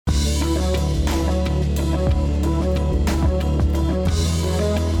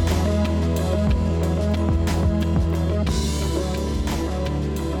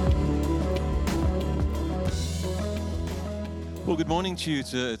morning to you.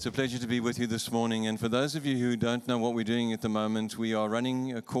 It's a pleasure to be with you this morning. And for those of you who don't know what we're doing at the moment, we are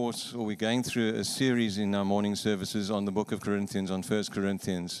running a course, or we're going through a series in our morning services on the book of Corinthians, on 1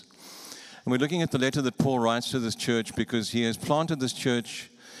 Corinthians. And we're looking at the letter that Paul writes to this church because he has planted this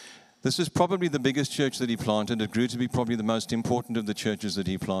church. This is probably the biggest church that he planted. It grew to be probably the most important of the churches that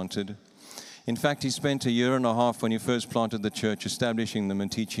he planted. In fact, he spent a year and a half when he first planted the church establishing them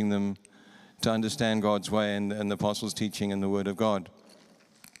and teaching them to understand God's way and the apostles' teaching and the Word of God.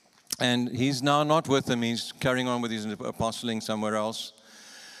 And he's now not with them. He's carrying on with his apostling somewhere else.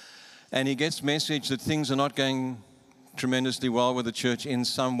 And he gets message that things are not going tremendously well with the church in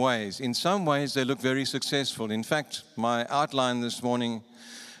some ways. In some ways, they look very successful. In fact, my outline this morning,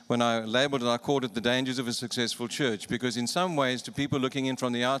 when I labeled it, I called it the dangers of a successful church, because in some ways, to people looking in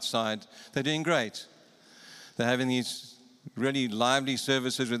from the outside, they're doing great. They're having these really lively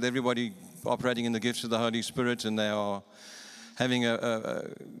services with everybody operating in the gifts of the Holy Spirit, and they are having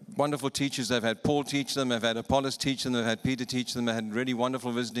wonderful teachers. They've had Paul teach them, they've had Apollos teach them, they've had Peter teach them, they've had really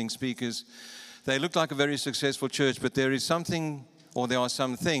wonderful visiting speakers. They look like a very successful church, but there is something, or there are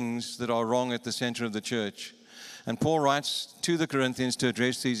some things that are wrong at the center of the church. And Paul writes to the Corinthians to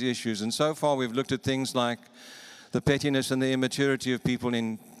address these issues. And so far we've looked at things like the pettiness and the immaturity of people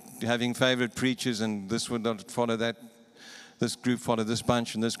in having favorite preachers, and this would not follow that. This group follow this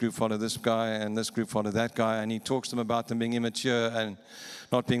bunch, and this group follow this guy, and this group follow that guy. And he talks to them about them being immature and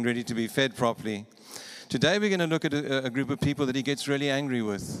not being ready to be fed properly. Today we're going to look at a group of people that he gets really angry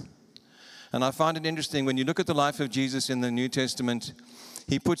with. And I find it interesting, when you look at the life of Jesus in the New Testament,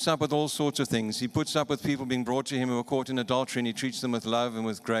 he puts up with all sorts of things. He puts up with people being brought to him who are caught in adultery, and he treats them with love and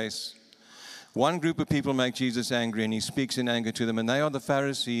with grace. One group of people make Jesus angry, and he speaks in anger to them, and they are the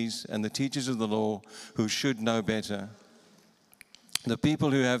Pharisees and the teachers of the law who should know better. The people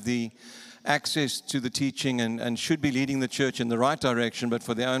who have the access to the teaching and should be leading the church in the right direction, but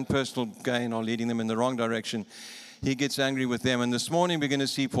for their own personal gain are leading them in the wrong direction. He gets angry with them. And this morning we're going to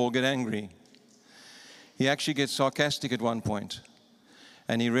see Paul get angry. He actually gets sarcastic at one point.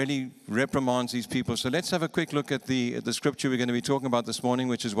 And he really reprimands these people. So let's have a quick look at the scripture we're going to be talking about this morning,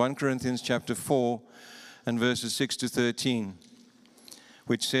 which is 1 Corinthians chapter 4 and verses 6 to 13.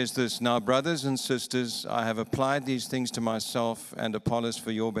 Which says this: "Now, brothers and sisters, I have applied these things to myself and Apollos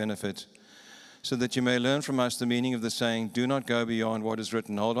for your benefit, so that you may learn from us the meaning of the saying, 'Do not go beyond what is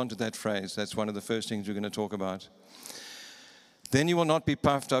written.'" Hold on to that phrase. That's one of the first things we're going to talk about. "Then you will not be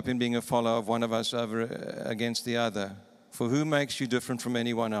puffed up in being a follower of one of us over against the other. For who makes you different from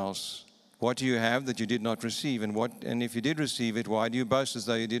anyone else? What do you have that you did not receive? And if you did receive it, why do you boast as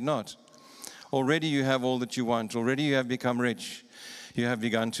though you did not? Already you have all that you want. Already you have become rich. You have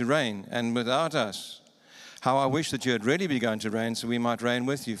begun to reign, and without us. How I wish that you had really begun to reign, so we might reign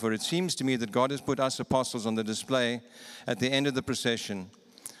with you. For it seems to me that God has put us apostles on the display at the end of the procession.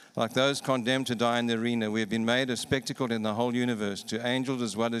 Like those condemned to die in the arena, we have been made a spectacle in the whole universe, to angels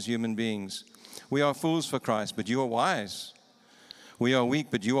as well as human beings. We are fools for Christ, but you are wise. We are weak,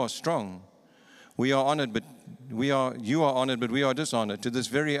 but you are strong. You are honored, but we are dishonored. To this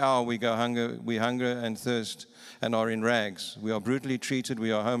very hour we hunger and thirst and are in rags. We are brutally treated,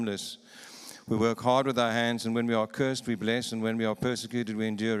 we are homeless. We work hard with our hands, and when we are cursed, we bless, and when we are persecuted, we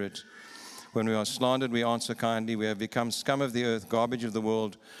endure it. When we are slandered, we answer kindly. We have become scum of the earth, garbage of the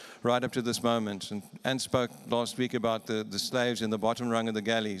world, right up to this moment. And spoke last week about the slaves in the bottom rung of the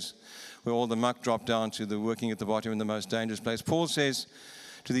galleys, where all the muck dropped down to the working at the bottom in the most dangerous place. Paul says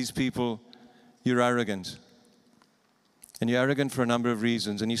to these people, you're arrogant. And you're arrogant for a number of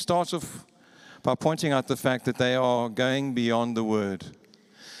reasons. And he starts off by pointing out the fact that they are going beyond the word.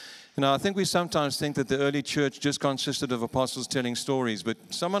 You know, I think we sometimes think that the early church just consisted of apostles telling stories, but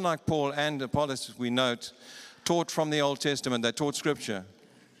someone like Paul and Apollos, we note, taught from the Old Testament. They taught Scripture.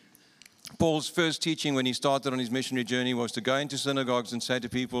 Paul's first teaching when he started on his missionary journey was to go into synagogues and say to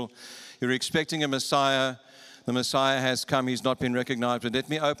people, you're expecting a Messiah. The Messiah has come. He's not been recognized. But let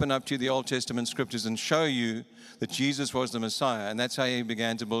me open up to the Old Testament Scriptures and show you that Jesus was the Messiah. And that's how he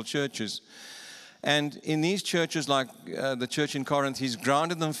began to build churches. And in these churches, like the church in Corinth, he's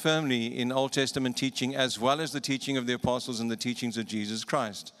grounded them firmly in Old Testament teaching, as well as the teaching of the apostles and the teachings of Jesus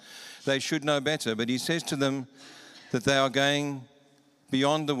Christ. They should know better, but he says to them that they are going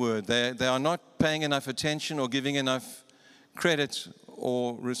beyond the word. They are not paying enough attention or giving enough credit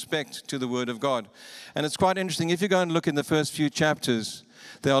or respect to the word of God. And it's quite interesting. If you go and look in the first few chapters,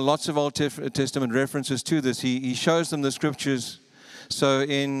 there are lots of Old Testament references to this. He shows them the scriptures. So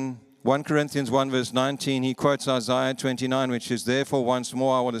in 1 Corinthians 1 verse 19, he quotes Isaiah 29, which is, therefore once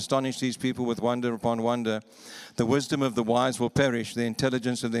more I will astonish these people with wonder upon wonder. The wisdom of the wise will perish, the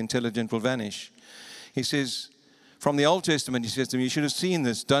intelligence of the intelligent will vanish. He says, From the Old Testament, he says to me, you should have seen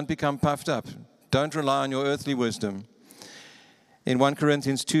this. Don't become puffed up. Don't rely on your earthly wisdom. In 1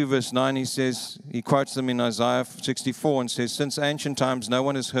 Corinthians 2, verse 9, he quotes them in Isaiah 64 and says, since ancient times no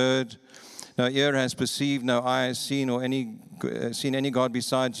one has heard, no ear has perceived, no eye has seen, or seen any God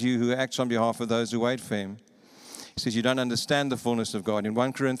besides you who acts on behalf of those who wait for him. He says, you don't understand the fullness of God. In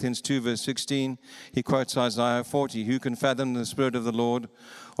 1 Corinthians 2, verse 16, he quotes Isaiah 40, who can fathom the Spirit of the Lord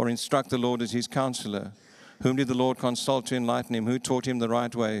or instruct the Lord as his counselor? Whom did the Lord consult to enlighten him? Who taught him the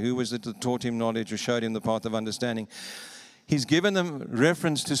right way? Who was it that taught him knowledge or showed him the path of understanding? He's given them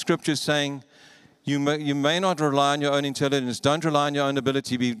reference to Scripture saying, you may not rely on your own intelligence. Don't rely on your own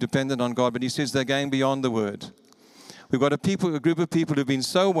ability. Be dependent on God. But he says they're going beyond the Word. We've got a group of people who've been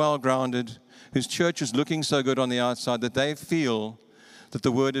so well-grounded, whose church is looking so good on the outside, that they feel that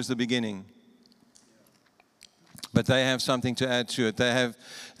the Word is the beginning. But they have something to add to it. They have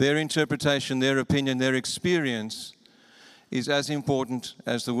their interpretation, their opinion, their experience is as important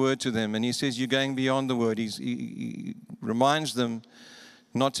as the Word to them. And he says, you're going beyond the Word. He reminds them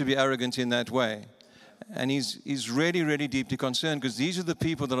not to be arrogant in that way. And he's really, really deeply concerned because these are the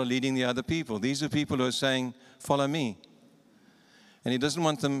people that are leading the other people. These are people who are saying, follow me. And he doesn't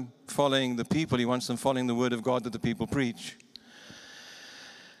want them following the people. He wants them following the Word of God that the people preach.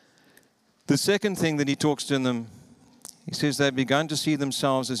 The second thing that he talks to them, he says they've begun to see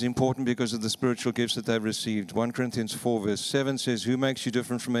themselves as important because of the spiritual gifts that they've received. 1 Corinthians 4 verse 7 says, who makes you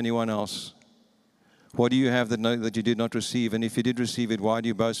different from anyone else? What do you have that you did not receive? And if you did receive it, why do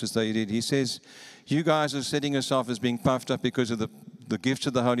you boast as though you did? He says, you guys are setting yourself as being puffed up because of the gifts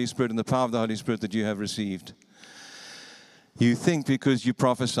of the Holy Spirit and the power of the Holy Spirit that you have received. You think because you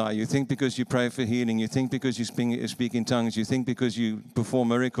prophesy, you think because you pray for healing, you think because you speak in tongues, you think because you perform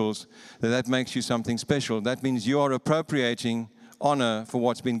miracles, that makes you something special. That means you are appropriating honor for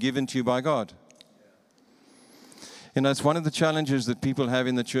what's been given to you by God. And that's one of the challenges that people have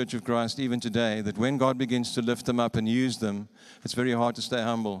in the Church of Christ even today, that when God begins to lift them up and use them, it's very hard to stay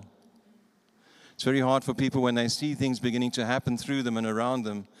humble. It's very hard for people when they see things beginning to happen through them and around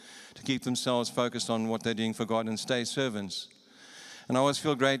them to keep themselves focused on what they're doing for God and stay servants. And I always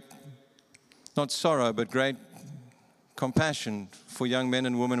feel great, not sorrow, but great compassion for young men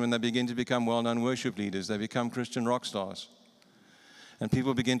and women when they begin to become well-known worship leaders. They become Christian rock stars. And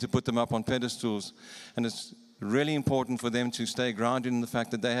people begin to put them up on pedestals. And it's really important for them to stay grounded in the fact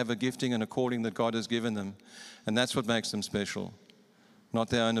that they have a gifting and a calling that God has given them. And that's what makes them special, not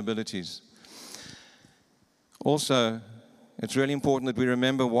their own abilities. Also, it's really important that we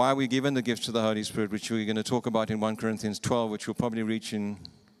remember why we're given the gifts of the Holy Spirit, which we're going to talk about in 1 Corinthians 12, which we'll probably reach in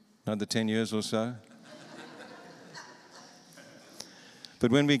another 10 years or so.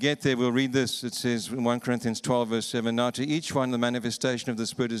 But when we get there, we'll read this. It says in 1 Corinthians 12, verse 7, now to each one the manifestation of the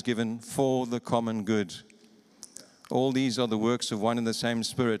Spirit is given for the common good. All these are the works of one and the same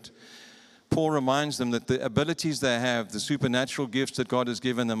Spirit. Paul reminds them that the abilities they have, the supernatural gifts that God has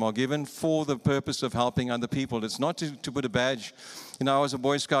given them, are given for the purpose of helping other people. It's not to put a badge. You know, I was a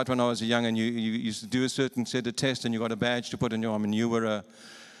Boy Scout when I was young, and you used to do a certain set of tests, and you got a badge to put on your arm, and you were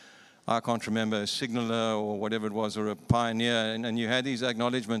I can't remember, a signaler or whatever it was, or a pioneer, and you had these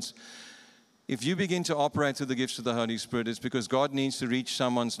acknowledgments. If you begin to operate through the gifts of the Holy Spirit, it's because God needs to reach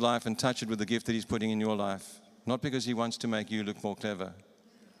someone's life and touch it with the gift that He's putting in your life, not because He wants to make you look more clever.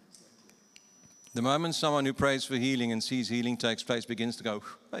 The moment someone who prays for healing and sees healing takes place begins to go,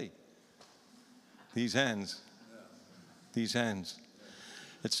 hey, these hands.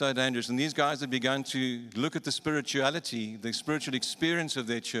 It's so dangerous. And these guys have begun to look at the spirituality, the spiritual experience of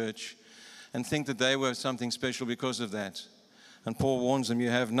their church, and think that they were something special because of that. And Paul warns them, you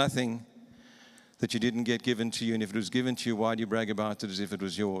have nothing that you didn't get given to you. And if it was given to you, why do you brag about it as if it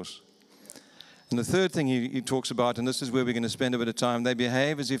was yours? And the third thing he talks about, and this is where we're going to spend a bit of time, they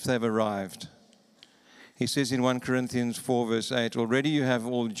behave as if they've arrived. He says in 1 Corinthians 4, verse 8, already you have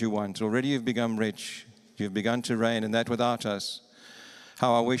all that you want. Already you've become rich. You've begun to reign, and that without us.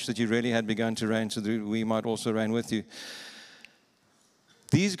 How I wish that you really had begun to reign so that we might also reign with you.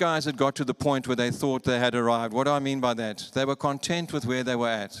 These guys had got to the point where they thought they had arrived. What do I mean by that? They were content with where they were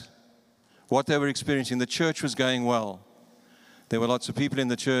at, what they were experiencing. The church was going well. There were lots of people in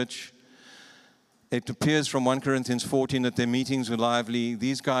the church. It appears from 1 Corinthians 14 that their meetings were lively.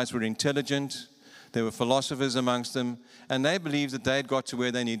 These guys were intelligent. There were philosophers amongst them, and they believed that they had got to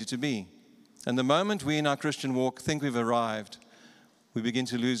where they needed to be. And the moment we in our Christian walk think we've arrived, we begin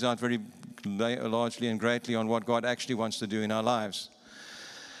to lose out very largely and greatly on what God actually wants to do in our lives.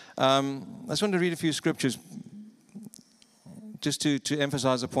 I just want to read a few scriptures just to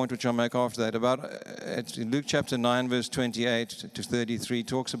emphasize a point which I'll make after that. About Luke chapter 9, verse 28 to 33,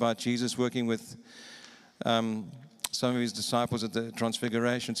 talks about Jesus working with some of his disciples at the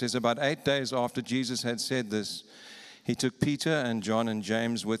Transfiguration. It says, about 8 days after Jesus had said this, he took Peter and John and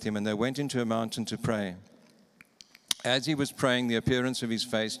James with him, and they went into a mountain to pray. As he was praying, the appearance of his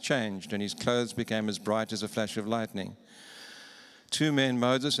face changed, and his clothes became as bright as a flash of lightning. 2 men,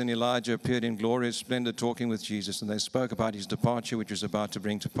 Moses and Elijah, appeared in glorious splendor talking with Jesus, and they spoke about his departure, which was about to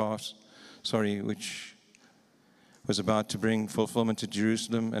bring fulfillment to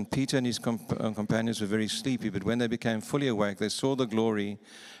Jerusalem. And Peter and his companions were very sleepy, but when they became fully awake, they saw the glory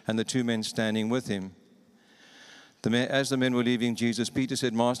and the 2 men standing with him. As the men were leaving Jesus, Peter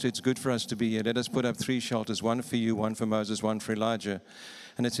said, Master, it's good for us to be here. Let us put up 3 shelters, one for you, one for Moses, one for Elijah.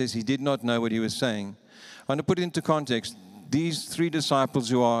 And it says he did not know what he was saying. I want to put it into context. These 3 disciples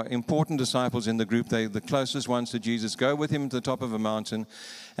who are important disciples in the group, they're the closest ones to Jesus, go with him to the top of a mountain.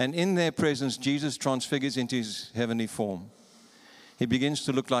 And in their presence, Jesus transfigures into his heavenly form. He begins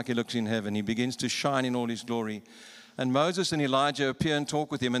to look like he looks in heaven. He begins to shine in all his glory. And Moses and Elijah appear and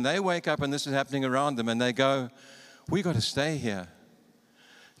talk with him. And they wake up and this is happening around them. And they go, we got to stay here.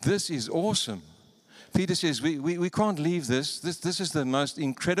 This is awesome. Peter says, we can't leave this. This is the most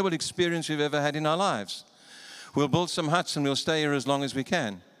incredible experience we've ever had in our lives. We'll build some huts and we'll stay here as long as we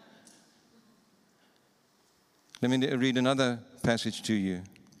can. Let me read another passage to you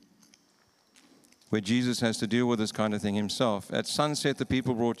where Jesus has to deal with this kind of thing himself. At sunset, the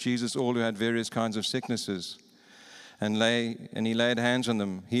people brought Jesus all who had various kinds of sicknesses, and he laid hands on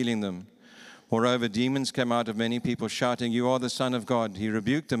them, healing them. Moreover, demons came out of many people, shouting, You are the Son of God. He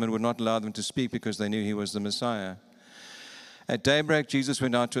rebuked them and would not allow them to speak because they knew he was the Messiah. At daybreak, Jesus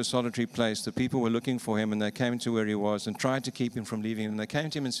went out to a solitary place. The people were looking for him, and they came to where he was and tried to keep him from leaving him. And they came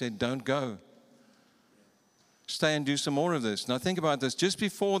to him and said, Don't go. Stay and do some more of this. Now think about this. Just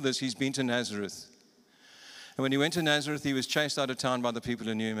before this, he's been to Nazareth. And when he went to Nazareth, he was chased out of town by the people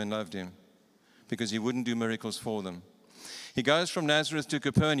who knew him and loved him because he wouldn't do miracles for them. He goes from Nazareth to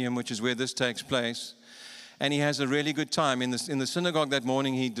Capernaum, which is where this takes place, and he has a really good time. In the synagogue that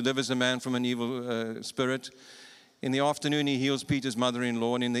morning, he delivers a man from an evil spirit. In the afternoon, he heals Peter's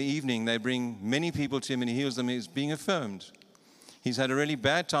mother-in-law, and in the evening, they bring many people to him, and he heals them. He's being affirmed. He's had a really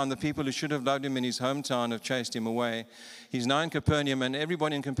bad time. The people who should have loved him in his hometown have chased him away. He's now in Capernaum, and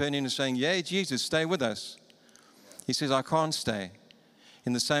everybody in Capernaum is saying, Yay, Jesus, stay with us. He says, I can't stay.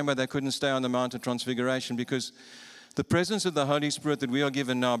 In the same way, they couldn't stay on the Mount of Transfiguration because the presence of the Holy Spirit that we are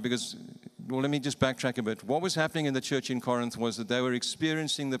given now, let me just backtrack a bit. What was happening in the church in Corinth was that they were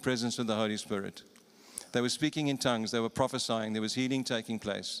experiencing the presence of the Holy Spirit. They were speaking in tongues. They were prophesying. There was healing taking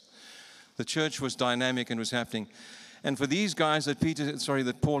place. The church was dynamic and was happening. And for these guys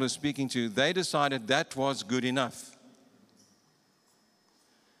that Paul is speaking to, they decided that was good enough.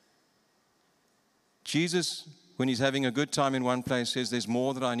 Jesus, when he's having a good time in one place, says, there's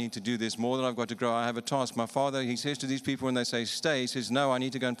more that I need to do. There's more that I've got to grow. I have a task. My Father, he says to these people when they say stay, he says, no, I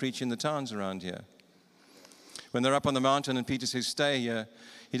need to go and preach in the towns around here. When they're up on the mountain and Peter says, stay here,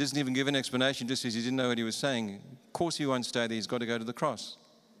 he doesn't even give an explanation, just says he didn't know what he was saying. Of course he won't stay there. He's got to go to the cross.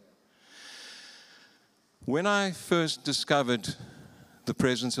 When I first discovered the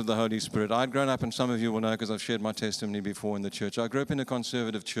presence of the Holy Spirit, I'd grown up, and some of you will know because I've shared my testimony before in the church. I grew up in a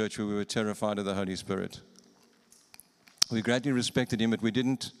conservative church where we were terrified of the Holy Spirit. We greatly respected him, but we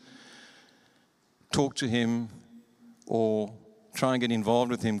didn't talk to him or try and get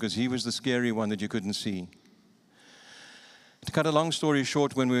involved with him because he was the scary one that you couldn't see. To cut a long story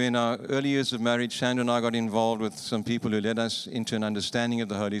short, when we were in our early years of marriage, Sandra and I got involved with some people who led us into an understanding of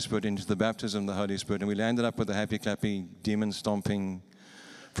the Holy Spirit, into the baptism of the Holy Spirit, and we landed up with a happy-clappy, demon-stomping,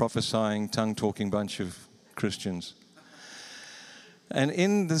 prophesying, tongue-talking bunch of Christians. And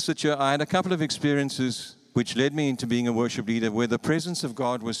in this situation, I had a couple of experiences which led me into being a worship leader where the presence of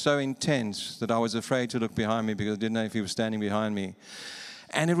God was so intense that I was afraid to look behind me because I didn't know if he was standing behind me.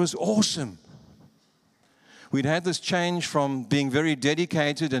 And it was awesome. We'd had this change from being very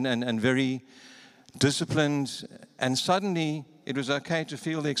dedicated and very disciplined, and suddenly it was okay to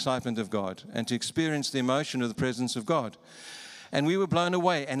feel the excitement of God and to experience the emotion of the presence of God. And we were blown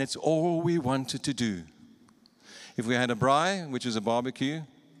away, and it's all we wanted to do. If we had a braai, which is a barbecue,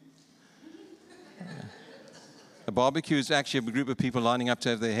 a barbecue is actually a group of people lining up to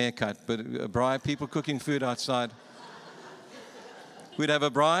have their hair cut, but a braai, people cooking food outside. We'd have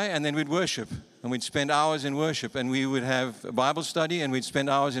a braai, and then we'd worship. And we'd spend hours in worship, and we would have a Bible study, and we'd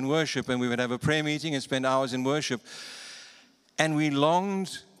spend hours in worship, and we would have a prayer meeting and spend hours in worship. And we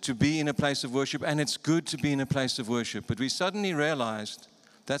longed to be in a place of worship, and it's good to be in a place of worship. But we suddenly realized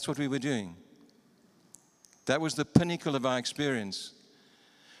that's what we were doing. That was the pinnacle of our experience.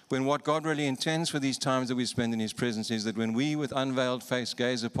 when what God really intends for these times that we spend in His presence is that when we with unveiled face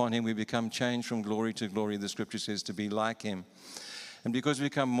gaze upon Him, we become changed from glory to glory, the Scripture says, to be like Him. And because we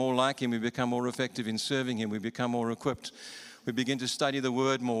become more like Him, we become more effective in serving Him, we become more equipped. We begin to study the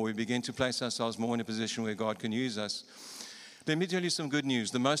Word more. We begin to place ourselves more in a position where God can use us. Let me tell you some good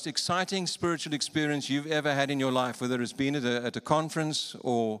news. The most exciting spiritual experience you've ever had in your life, whether it's been at a conference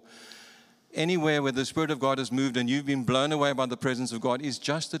or anywhere where the Spirit of God has moved and you've been blown away by the presence of God, is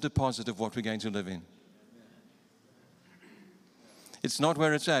just a deposit of what we're going to live in. It's not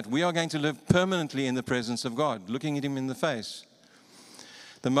where it's at. We are going to live permanently in the presence of God, looking at Him in the face.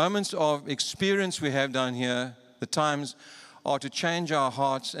 The moments of experience we have down here, the times, are to change our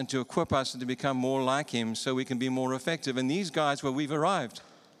hearts and to equip us and to become more like Him so we can be more effective. And these guys, well, we've arrived.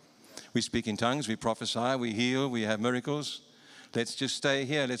 We speak in tongues, we prophesy, we heal, we have miracles. Let's just stay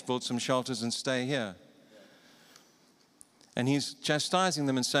here. Let's build some shelters and stay here. And He's chastising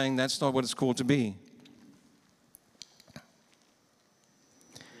them and saying that's not what it's called to be.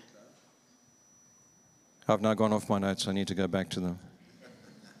 I've now gone off my notes. I need to go back to them.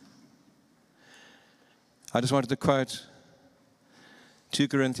 I just wanted to quote 2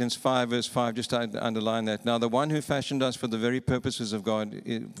 Corinthians 5, verse 5, just to underline that. Now, the one who fashioned us for the very purposes of God,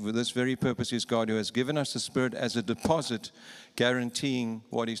 for this very purpose is God, who has given us the Spirit as a deposit, guaranteeing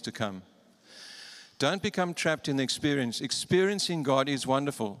what is to come. Don't become trapped in the experience. Experiencing God is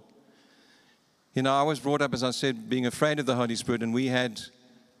wonderful. You know, I was brought up, as I said, being afraid of the Holy Spirit, and we had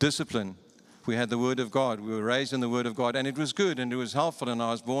discipline. We had the Word of God. We were raised in the Word of God, and it was good, and it was helpful, and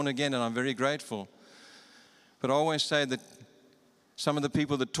I was born again, and I'm very grateful. But I always say that some of the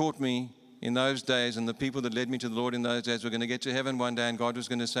people that taught me in those days and the people that led me to the Lord in those days were going to get to heaven one day, and God was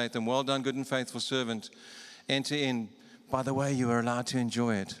going to say to them, well done, good and faithful servant, enter in. By the way, you are allowed to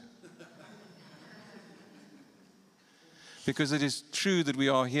enjoy it. Because it is true that we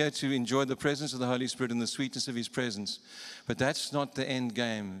are here to enjoy the presence of the Holy Spirit and the sweetness of His presence. But that's not the end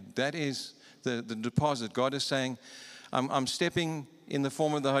game. That is the deposit. God is saying, I'm stepping in the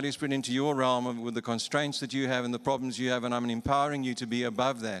form of the Holy Spirit into your realm with the constraints that you have and the problems you have, and I'm empowering you to be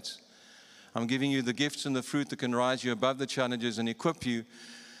above that. I'm giving you the gifts and the fruit that can rise you above the challenges and equip you.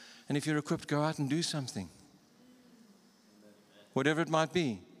 And if you're equipped, go out and do something. Whatever it might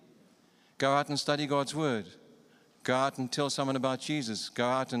be. Go out and study God's Word. Go out and tell someone about Jesus. Go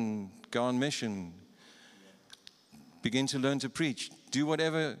out and go on mission. Begin to learn to preach. Do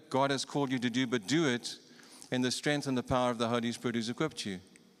whatever God has called you to do, but do it in the strength and the power of the Holy Spirit who's equipped you.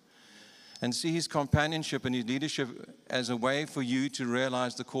 And see His companionship and His leadership as a way for you to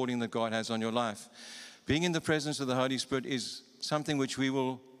realize the calling that God has on your life. Being in the presence of the Holy Spirit is something which we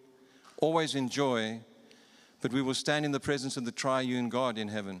will always enjoy, but we will stand in the presence of the triune God in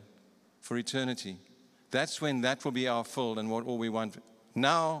heaven for eternity. That's when that will be our full and what all we want.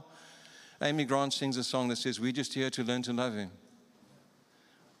 Now, Amy Grant sings a song that says, we're just here to learn to love Him.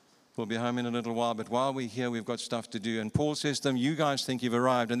 We'll be home in a little while, but while we're here, we've got stuff to do. And Paul says to them, you guys think you've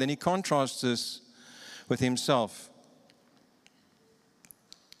arrived. And then he contrasts this with himself.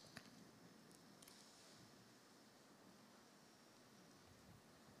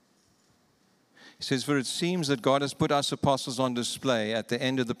 He says, for it seems that God has put us apostles on display at the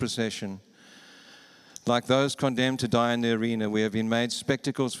end of the procession. Like those condemned to die in the arena, we have been made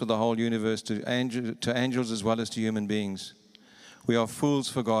spectacles for the whole universe, to angels as well as to human beings. We are fools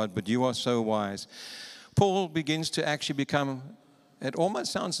for God, but you are so wise. Paul begins to actually become, it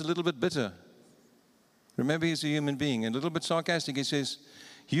almost sounds a little bit bitter. Remember, he's a human being, a little bit sarcastic. He says,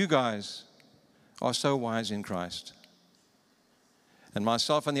 you guys are so wise in Christ. And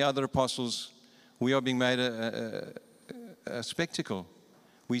myself and the other apostles, we are being made a spectacle.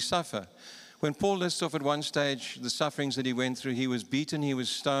 We suffer. When Paul lists off at one stage the sufferings that he went through, he was beaten, he was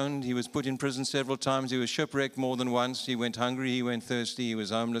stoned, he was put in prison several times, he was shipwrecked more than once, he went hungry, he went thirsty, he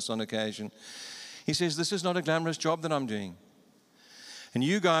was homeless on occasion. He says, this is not a glamorous job that I'm doing. And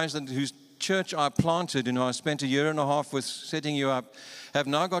you guys whose church I planted and I spent 1.5 years with setting you up, have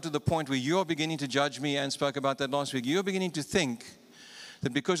now got to the point where you are beginning to judge me, and spoke about that last week. You're beginning to think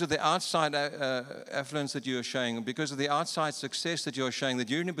that because of the outside affluence that you are showing, because of the outside success that you are showing, that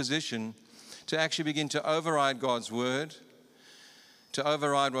you're in a position to actually begin to override God's word, to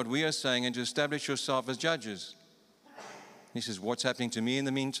override what we are saying, and to establish yourself as judges. He says, what's happening to me in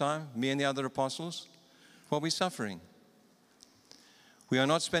the meantime? Me and the other apostles? Well, we're suffering. We are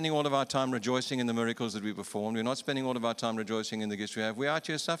not spending all of our time rejoicing in the miracles that we perform. We're not spending all of our time rejoicing in the gifts we have. We're out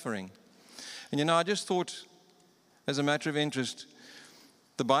here suffering. And you know, I just thought, as a matter of interest,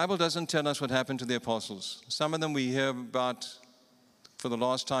 the Bible doesn't tell us what happened to the apostles. Some of them we hear about for the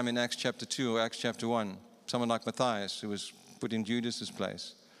last time in Acts chapter 2 or Acts chapter 1. Someone like Matthias, who was put in Judas's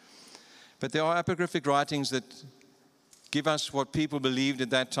place. But there are apocryphal writings that give us what people believed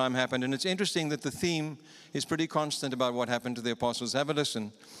at that time happened. And it's interesting that the theme is pretty constant about what happened to the apostles. Have a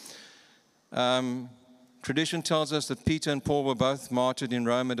listen. Tradition tells us that Peter and Paul were both martyred in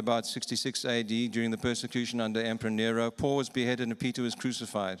Rome at about 66 AD during the persecution under Emperor Nero. Paul was beheaded and Peter was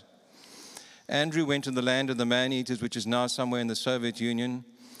crucified. Andrew went to the land of the man-eaters, which is now somewhere in the Soviet Union.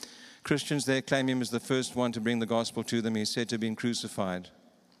 Christians there claim him as the first one to bring the gospel to them. He's said to have been crucified.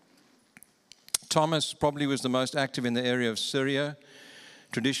 Thomas probably was the most active in the area of Syria.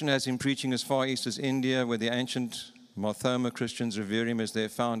 Tradition has him preaching as far east as India, where the ancient Marthoma Christians revere him as their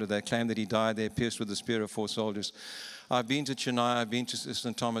founder. They claim that he died there pierced with the spear of 4 soldiers. I've been to Chennai, I've been to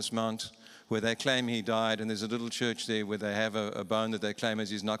St. Thomas Mount, where they claim he died, and there's a little church there where they have a bone that they claim is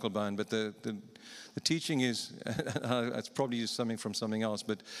his knuckle bone. But the teaching is, it's probably just something from something else,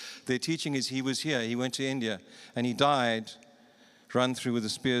 but their teaching is he was here, he went to India, and he died run through with the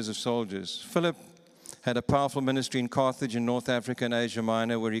spears of soldiers. Philip had a powerful ministry in Carthage in North Africa and Asia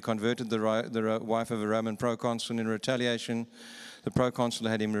Minor, where he converted the wife of a Roman proconsul. In retaliation, the proconsul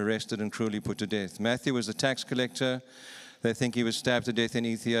had him arrested and cruelly put to death. Matthew was a tax collector. They think he was stabbed to death in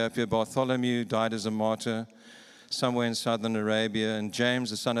Ethiopia. Bartholomew died as a martyr somewhere in southern Arabia. And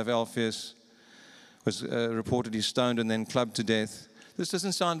James, the son of Alphaeus, was reportedly stoned and then clubbed to death. This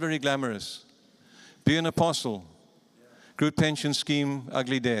doesn't sound very glamorous. Be an apostle. Good pension scheme,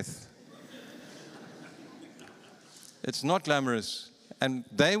 ugly death. It's not glamorous. And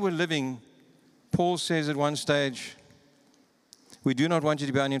they were living, Paul says at one stage, we do not want you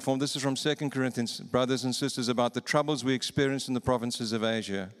to be uninformed. This is from 2 Corinthians, brothers and sisters, about the troubles we experienced in the provinces of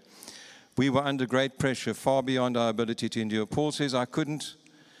Asia. We were under great pressure, far beyond our ability to endure. Paul says, I couldn't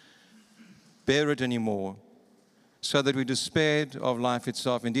bear it anymore, so that we despaired of life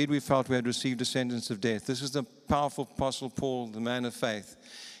itself. Indeed, we felt we had received a sentence of death. This is the powerful apostle Paul, the man of faith.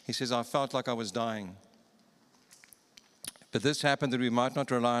 He says, I felt like I was dying. But this happened that we might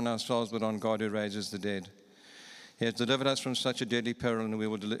not rely on ourselves, but on God who raises the dead. He has delivered us from such a deadly peril,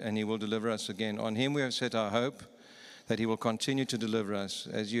 and he will deliver us again. On him we have set our hope, that he will continue to deliver us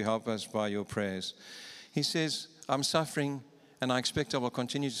as you help us by your prayers. He says, I'm suffering, and I expect I will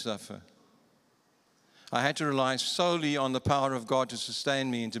continue to suffer. I had to rely solely on the power of God to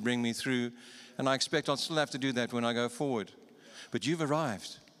sustain me and to bring me through, and I expect I'll still have to do that when I go forward. But you've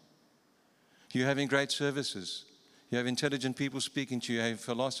arrived. You're having great services. You have intelligent people speaking to you. You have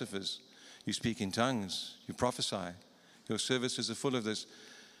philosophers. You speak in tongues. You prophesy. Your services are full of this.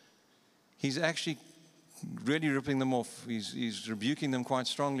 He's actually really ripping them off. He's rebuking them quite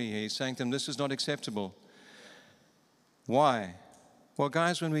strongly. He's saying to them, this is not acceptable. Why? Well,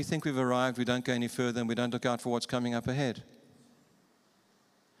 guys, when we think we've arrived, we don't go any further and we don't look out for what's coming up ahead.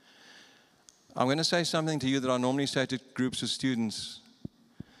 I'm going to say something to you that I normally say to groups of students.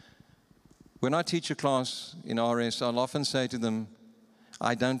 When I teach a class in RS, I'll often say to them,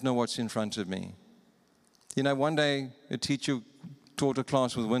 I don't know what's in front of me. You know, one day a teacher taught a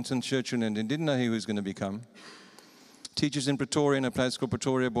class with Winston Churchill and didn't know who he was going to become. Teachers in Pretoria, in a place called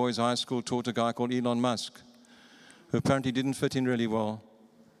Pretoria Boys High School, taught a guy called Elon Musk, who apparently didn't fit in really well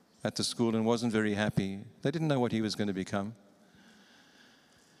at the school and wasn't very happy. They didn't know what he was going to become.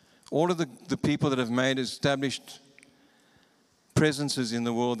 All of the people that have made established presences in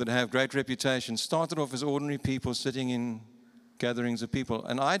the world that have great reputation started off as ordinary people sitting in gatherings of people.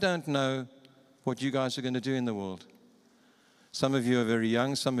 And I don't know what you guys are going to do in the world. Some of you are very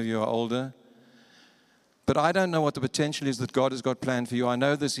young, some of you are older. But I don't know what the potential is that God has got planned for you. I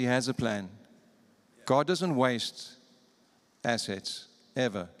know this, He has a plan. God doesn't waste assets,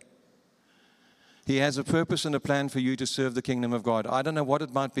 ever. He has a purpose and a plan for you to serve the kingdom of God. I don't know what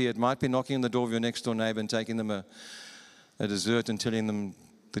it might be. It might be knocking on the door of your next door neighbor and taking them a dessert and telling them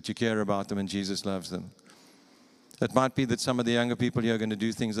that you care about them and Jesus loves them. It might be that some of the younger people here are going to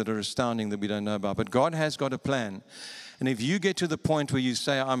do things that are astounding that we don't know about. But God has got a plan. And if you get to the point where you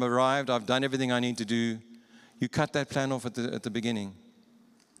say, I'm arrived, I've done everything I need to do, you cut that plan off at the beginning.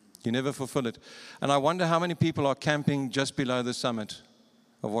 You never fulfill it. And I wonder how many people are camping just below the summit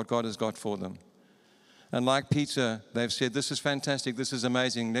of what God has got for them. And like Peter, they've said, this is fantastic, this is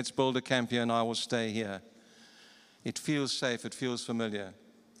amazing, let's build a camp here and I will stay here. It feels safe, it feels familiar.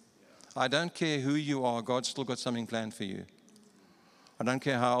 I don't care who you are, God's still got something planned for you. I don't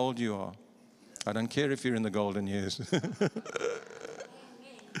care how old you are. I don't care if you're in the golden years.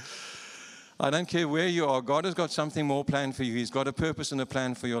 I don't care where you are, God has got something more planned for you. He's got a purpose and a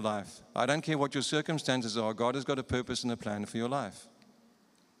plan for your life. I don't care what your circumstances are, God has got a purpose and a plan for your life.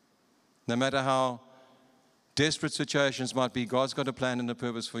 No matter how desperate situations might be, God's got a plan and a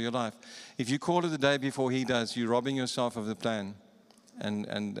purpose for your life. If you call it the day before He does, you're robbing yourself of the plan.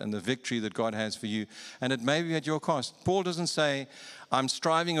 and the victory that God has for you. And it may be at your cost. Paul doesn't say, I'm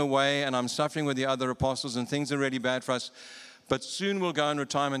striving away and I'm suffering with the other apostles and things are really bad for us, but soon we'll go in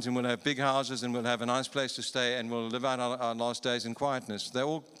retirement and we'll have big houses and we'll have a nice place to stay and we'll live out our last days in quietness.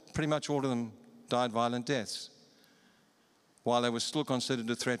 Pretty much all of them died violent deaths, while they were still considered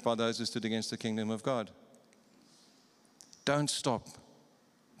a threat by those who stood against the kingdom of God. Don't stop.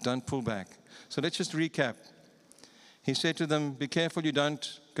 Don't pull back. So let's just recap. He said to them, be careful you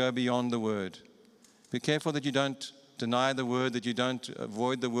don't go beyond the word. Be careful that you don't deny the word, that you don't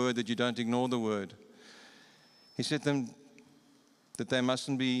avoid the word, that you don't ignore the word. He said to them that they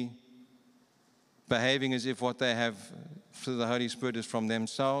mustn't be behaving as if what they have through the Holy Spirit is from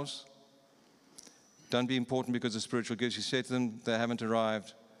themselves. Don't be important because of spiritual gifts. He said to them they haven't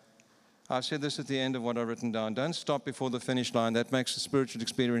arrived. I've said this at the end of what I've written down. Don't stop before the finish line. That makes the spiritual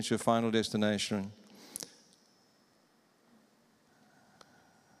experience your final destination.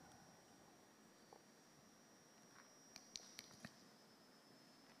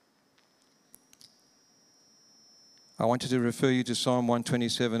 I wanted to refer you to Psalm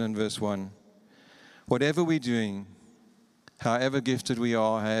 127 and verse 1. Whatever we're doing, however gifted we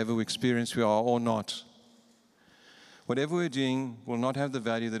are, however experienced we are or not, whatever we're doing will not have the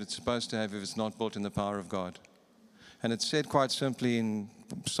value that it's supposed to have if it's not built in the power of God. And it's said quite simply in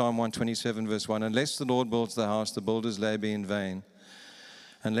Psalm 127 verse 1, unless the Lord builds the house, the builders labor in vain.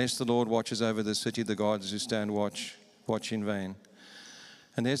 Unless the Lord watches over the city, the guards who stand watch in vain.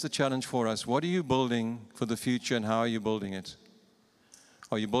 And there's the challenge for us. What are you building for the future and how are you building it?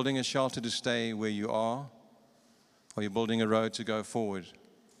 Are you building a shelter to stay where you are? Or are you building a road to go forward?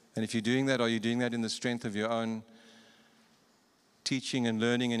 And if you're doing that, are you doing that in the strength of your own teaching and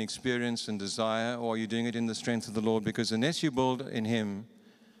learning and experience and desire? Or are you doing it in the strength of the Lord? Because unless you build in Him,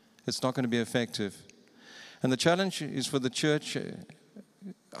 it's not going to be effective. And the challenge is for the church.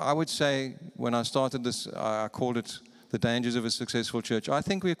 I would say when I started this, I called it the dangers of a successful church. I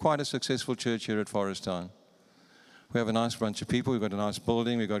think we're quite a successful church here at Forest Town. We have a nice bunch of people. We've got a nice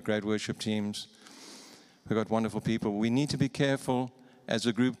building. We've got great worship teams. We've got wonderful people. We need to be careful as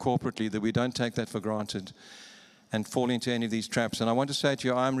a group corporately that we don't take that for granted and fall into any of these traps. And I want to say to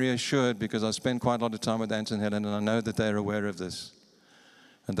you, I'm reassured because I spend quite a lot of time with Ant and Helen, and I know that they're aware of this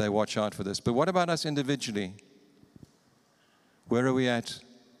and they watch out for this. But what about us individually? Where are we at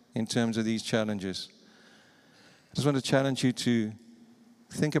in terms of these challenges? I just want to challenge you to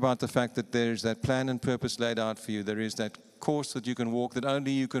think about the fact that there is that plan and purpose laid out for you. There is that course that you can walk, that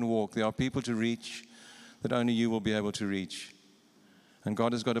only you can walk. There are people to reach that only you will be able to reach. And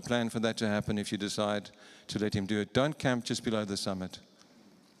God has got a plan for that to happen if you decide to let Him do it. Don't camp just below the summit.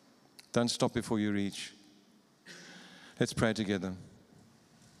 Don't stop before you reach. Let's pray together.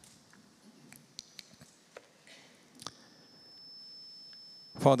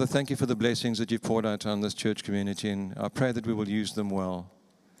 Father, thank you for the blessings that you've poured out on this church community, and I pray that we will use them well.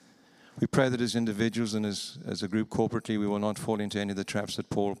 We pray that as individuals and as a group corporately, we will not fall into any of the traps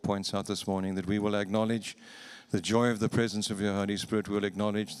that Paul points out this morning, that we will acknowledge the joy of the presence of your Holy Spirit, we will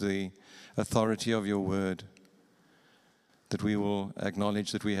acknowledge the authority of your word, that we will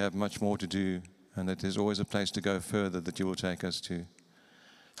acknowledge that we have much more to do and that there's always a place to go further that you will take us to.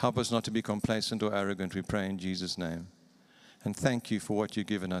 Help us not to be complacent or arrogant, we pray in Jesus' name. And thank you for what you've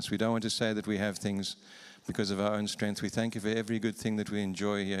given us. We don't want to say that we have things because of our own strength. We thank you for every good thing that we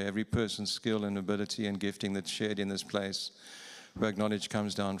enjoy here, every person's skill and ability and gifting that's shared in this place. We acknowledge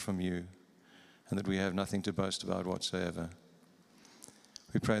comes down from you and that we have nothing to boast about whatsoever.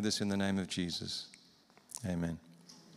 We pray this in the name of Jesus. Amen.